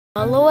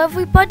Hello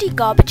everybody,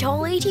 Garbage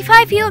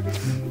 85 here,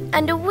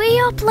 and we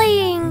are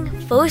playing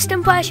First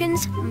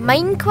Impressions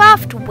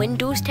Minecraft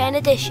Windows 10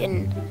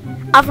 Edition.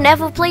 I've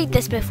never played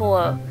this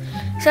before,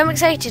 so I'm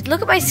excited.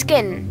 Look at my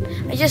skin.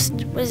 I just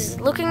was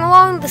looking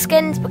along the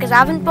skins because I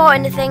haven't bought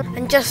anything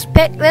and just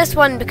picked this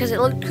one because it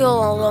looked cool,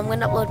 although I'm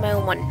going to upload my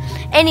own one.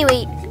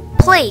 Anyway,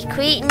 play,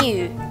 create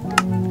new.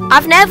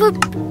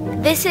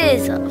 This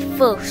is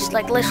first,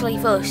 like literally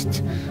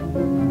first.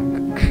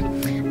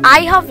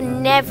 I have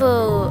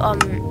never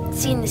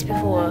seen this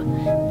before.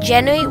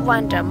 Generate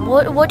random.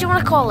 What do you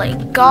want to call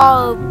it?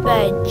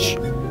 Garbage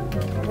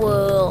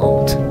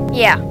world.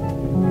 Yeah.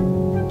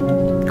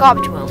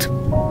 Garbage world.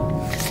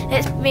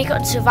 Let's make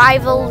it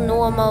survival,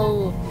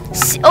 normal.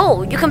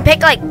 Oh, you can pick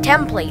like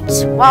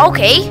templates. Well,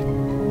 okay.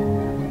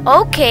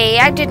 Okay,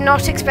 I did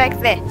not expect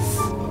this.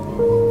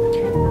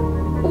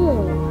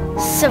 Ooh,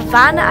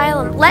 Savannah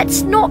Island.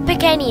 Let's not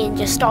pick any and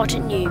just start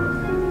it new.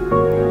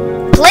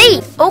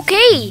 Play.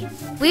 Okay.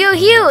 We are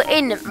here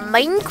in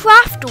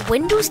Minecraft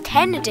Windows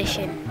 10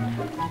 Edition.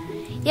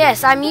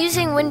 Yes, I'm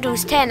using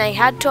Windows 10. I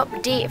had to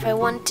update if I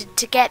wanted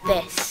to get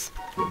this.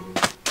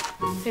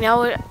 You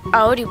know,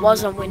 I already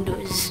was on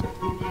Windows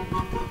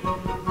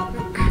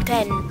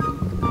 10.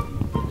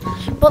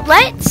 But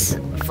let's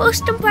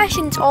first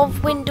impressions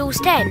of Windows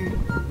 10.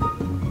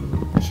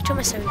 I should turn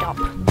my sound up.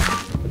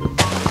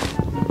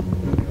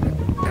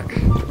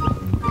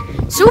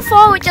 So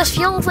far, it just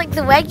feels like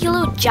the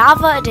regular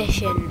Java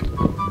edition.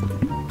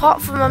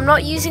 Apart from I'm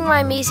not using my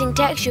amazing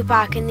texture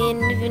pack and the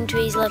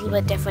inventory is a little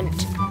bit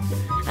different.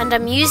 And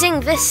I'm using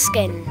this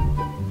skin.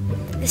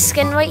 This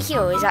skin right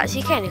here is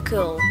actually kind of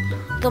cool.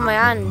 Though my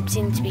hand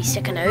seems to be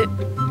sticking out.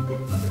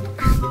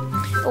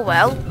 Oh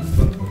well.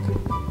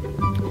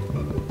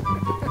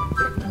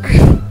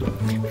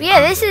 But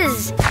yeah, this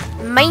is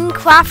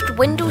Minecraft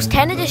Windows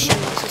 10 Edition.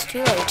 This is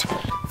too loud.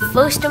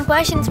 First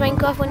Impressions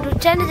Minecraft Windows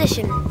 10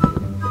 Edition.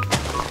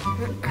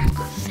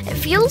 It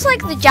feels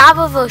like the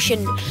Java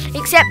version,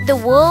 except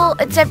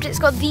it's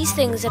got these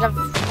things that have,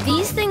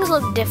 these things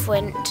look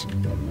different.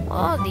 What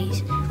are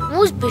these?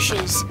 Rose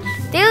bushes.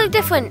 They look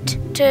different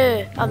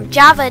to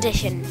Java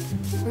edition,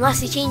 unless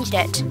they changed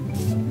it.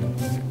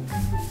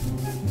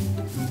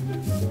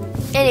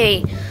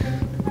 Anyway.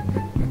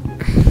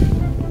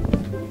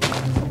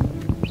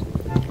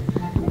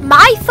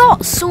 My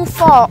thoughts so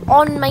far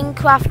on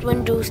Minecraft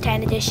Windows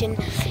 10 Edition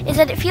is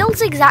that it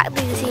feels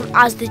exactly the same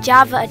as the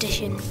Java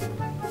edition.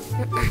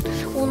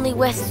 Only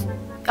with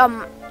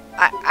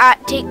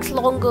it takes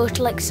longer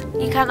to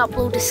you can't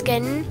upload a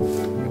skin,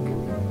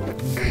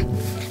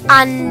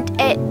 and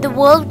the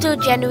worlds are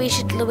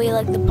generated the way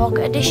like the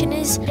Pocket Edition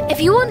is. If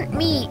you want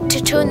me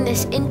to turn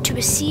this into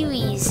a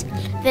series,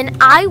 then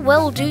I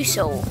will do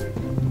so,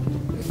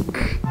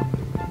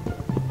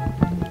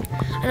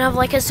 and have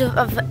like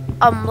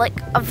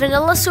a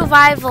vanilla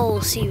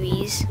survival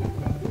series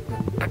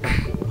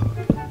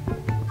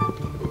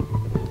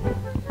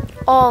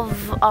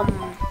of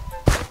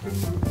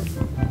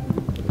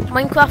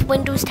Minecraft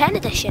Windows 10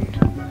 Edition,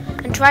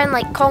 and try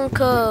and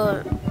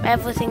conquer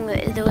everything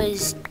that there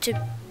is to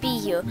be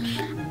here.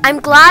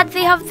 I'm glad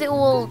they have the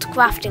old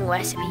crafting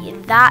recipe.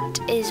 That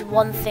is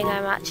one thing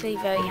I'm actually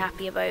very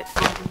happy about.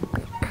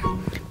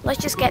 Let's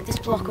just get this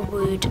block of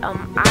wood. I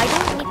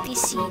don't need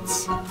these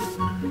seeds.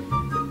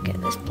 Get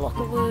this block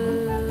of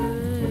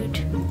wood.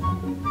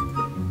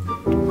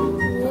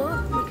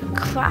 Whoa, make a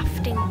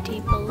crafting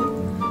table.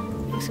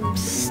 Make some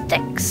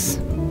sticks.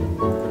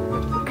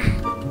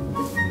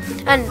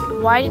 And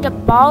why did a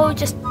bar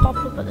just pop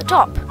up at the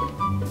top?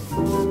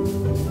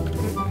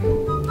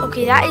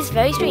 Okay, that is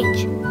very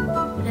strange.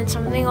 And then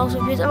something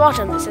also appears at the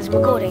bottom that says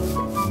recording.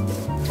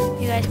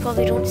 You guys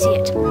probably don't see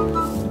it.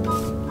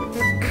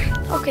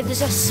 Okay,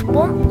 there's a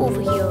swamp over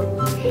here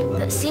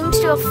that seems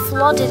to have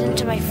flooded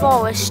into my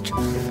forest.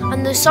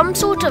 And there's some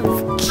sort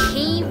of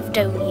cave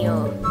down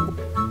here.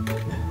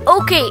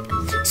 Okay,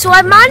 so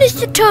I managed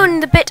to turn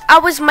the bit I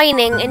was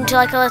mining into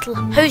like a little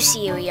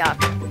housey area.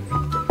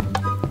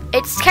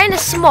 It's kind of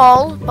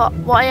small, but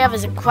what I have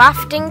is a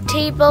crafting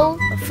table,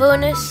 a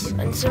furnace,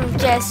 and some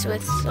chests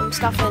with some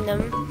stuff in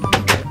them.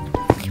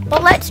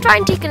 But let's try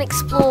and take an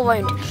explore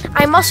around.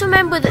 I must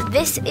remember that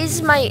this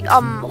is my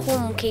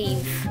home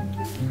cave.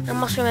 I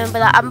must remember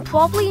that. I'm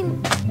probably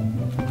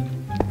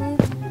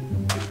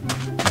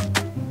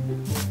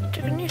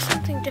doing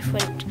something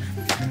different,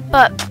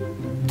 but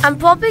I'm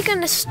probably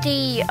gonna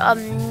stay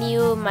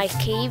near my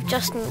cave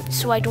just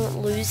so I don't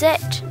lose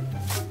it.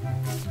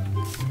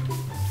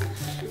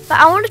 But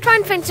I want to try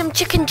and find some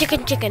chicken.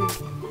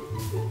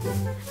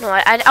 No,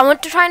 I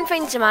want to try and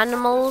find some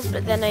animals,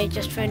 but then I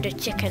just found a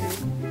chicken.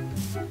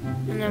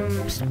 And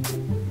I'm stuck.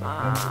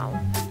 Wow.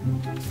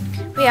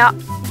 But yeah,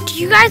 do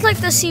you guys like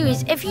the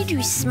series? If you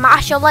do,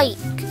 smash that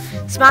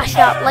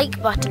like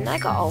button. I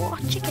got a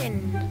lot of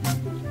chicken.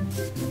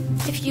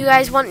 If you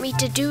guys want me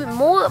to do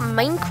more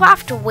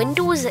Minecraft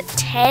Windows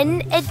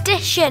 10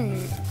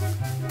 Edition,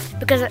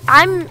 because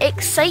I'm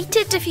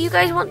excited if you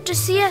guys want to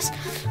see us,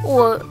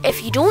 or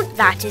if you don't,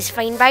 that is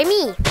fine by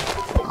me.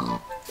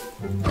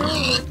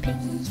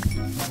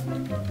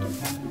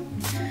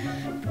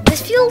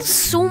 This feels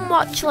so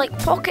much like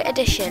Pocket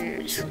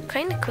Edition. It's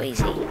kind of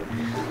crazy.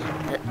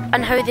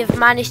 And how they've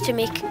managed to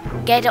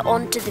get it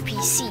onto the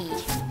PC.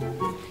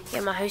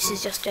 Yeah, my house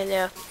is just down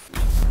there.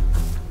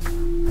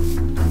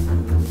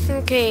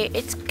 Okay,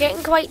 it's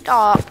getting quite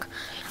dark.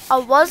 I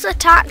was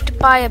attacked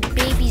by a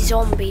baby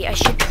zombie. I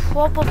should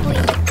probably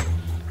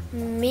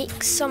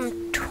make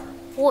some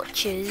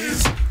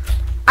torches.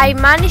 I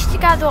managed to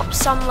gather up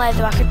some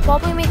leather. I could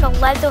probably make a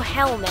leather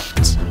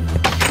helmet.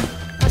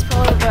 That's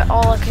probably about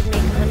all I could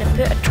make. I'm going to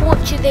put a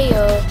torch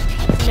there,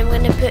 and I'm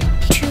going to put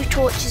 2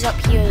 torches up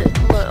here.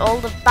 Look, all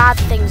the bad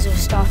things are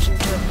starting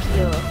to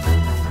appear.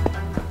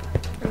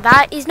 And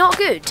that is not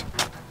good.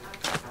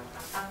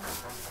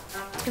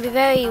 Be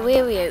very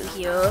wary out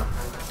here.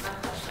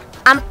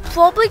 I'm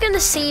probably going to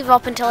save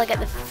up until I get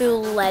the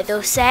full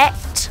leather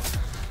set.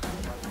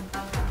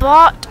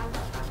 But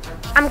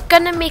I'm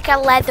going to make a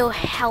leather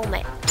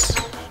helmet.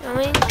 I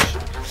mean,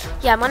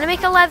 yeah, I'm going to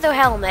make a leather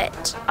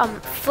helmet.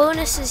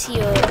 Furnace is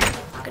here.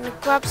 I'm going to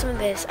grab some of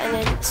this and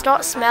then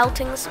start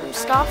smelting some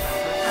stuff.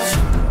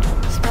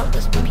 Smelt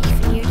this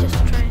beef and you just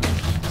try.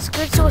 It's a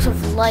good source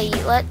of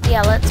light.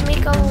 Let's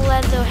make a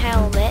leather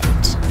helmet.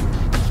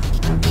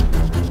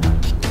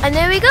 And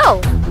there we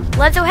go.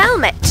 Leather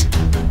helmet.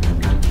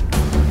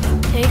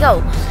 There you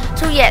go.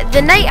 So yeah,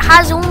 the night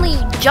has only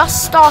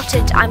just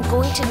started. I'm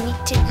going to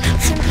need to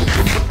eat some beef.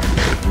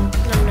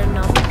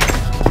 No.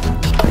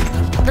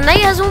 The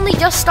night has only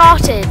just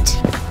started.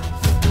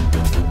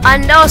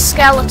 And no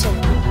skeleton.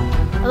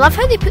 I love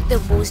how they put their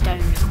bows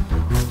down.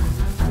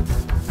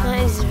 That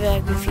is a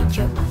very good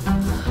feature.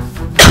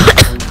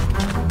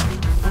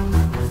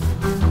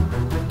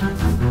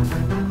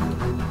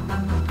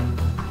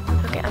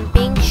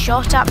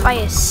 Shot at by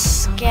a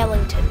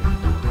skeleton.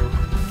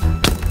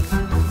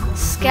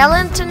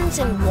 Skeletons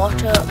in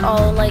water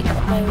are like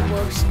my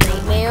worst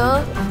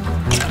nightmare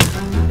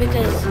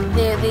because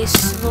they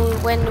slow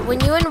when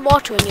you're in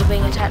water and you're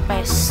being attacked by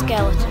a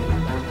skeleton.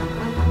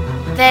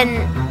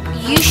 Then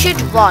you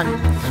should run.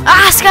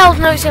 Ah,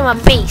 skeleton outside my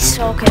base.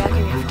 Okay, that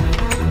can be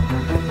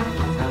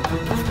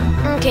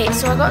fine. Okay,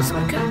 so I got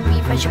some cooked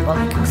beef. I should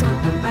probably cook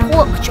some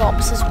pork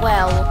chops as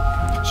well.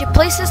 Should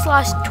place this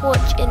last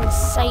torch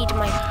inside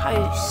my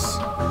house.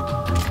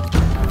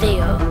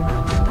 There.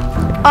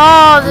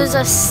 Oh, there's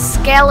a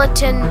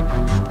skeleton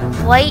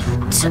right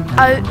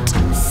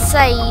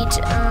outside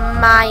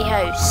my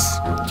house.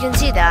 You can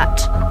see that.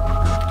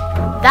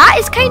 That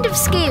is kind of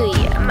scary.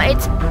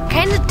 It's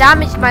kind of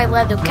damaged my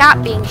leather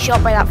cap being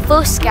shot by that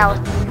first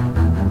skeleton.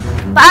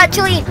 But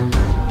actually,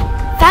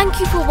 thank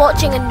you for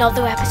watching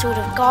another episode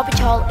of Garbage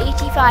Hall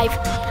 85.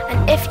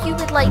 And if you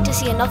would like to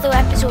see another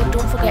episode,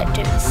 don't forget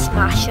to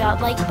smash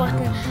that like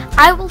button.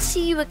 I will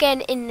see you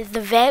again in the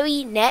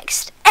very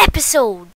next episode.